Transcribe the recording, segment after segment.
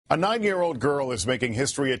A 9-year-old girl is making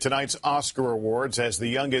history at tonight's Oscar Awards as the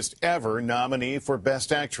youngest ever nominee for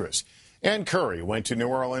Best Actress. Ann Curry went to New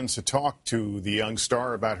Orleans to talk to the young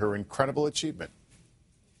star about her incredible achievement.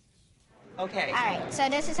 Okay. All right, so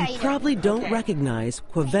this is how you probably don't recognize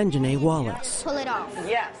Quvenzhane Wallis. pull it off.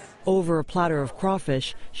 Yes. Over a platter of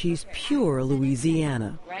crawfish, she's pure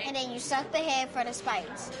Louisiana. And then you suck the head for the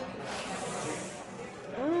spikes.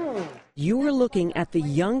 You're looking at the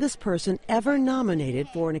youngest person ever nominated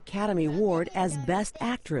for an Academy Award as Best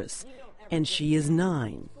Actress, and she is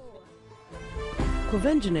 9.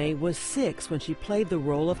 Quvenzhane was 6 when she played the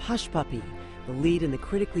role of Hush Puppy, the lead in the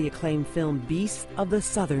critically acclaimed film Beasts of the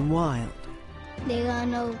Southern Wild. They gonna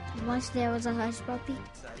know once there was a hush puppy.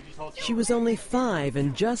 She was only 5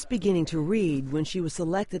 and just beginning to read when she was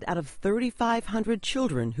selected out of 3,500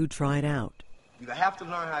 children who tried out. You have to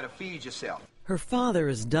learn how to feed yourself. Her father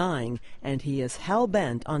is dying, and he is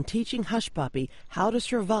hell-bent on teaching Hush Puppy how to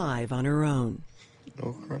survive on her own.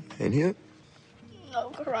 No crying here.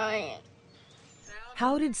 No crying.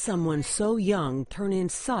 How did someone so young turn in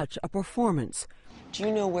such a performance? Do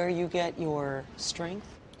you know where you get your strength?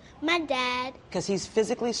 My dad. Because he's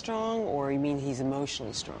physically strong, or you mean he's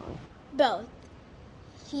emotionally strong? Both.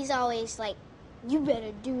 He's always like, you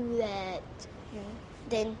better do that.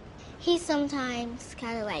 Then he sometimes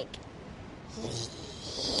kind of like,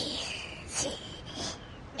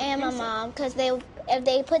 and my mom, because if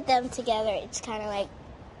they put them together, it's kind of like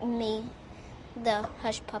me, the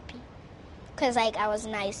Hush Puppy. Because like I was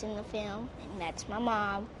nice in the film, and that's my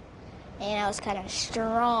mom, and I was kind of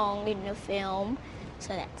strong in the film, so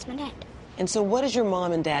that's my dad. And so what does your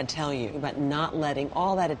mom and dad tell you about not letting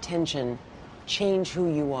all that attention change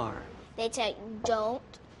who you are? They tell you,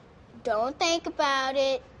 don't think about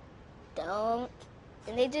it, don't.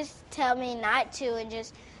 And they just tell me not to and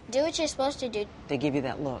just do what you're supposed to do. They give you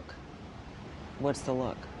that look. What's the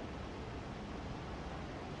look?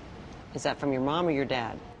 Is that from your mom or your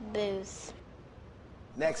dad? Both.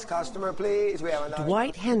 Next customer, please. We have another.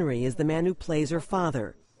 Dwight Henry is the man who plays her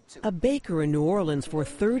father. A baker in New Orleans for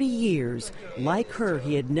 30 years. Like her,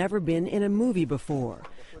 he had never been in a movie before.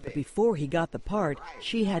 But before he got the part,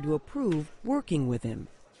 she had to approve working with him.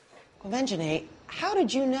 Quvenzhane, how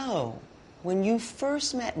did you know when you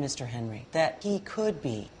first met Mr. Henry that he could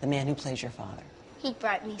be the man who plays your father? He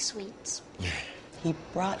brought me sweets. He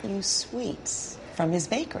brought you sweets from his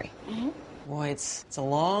bakery. Mm-hmm. Boy, it's a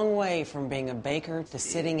long way from being a baker to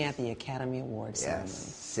sitting at the Academy Awards ceremony.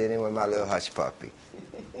 Yes, sitting with my little hush puppy.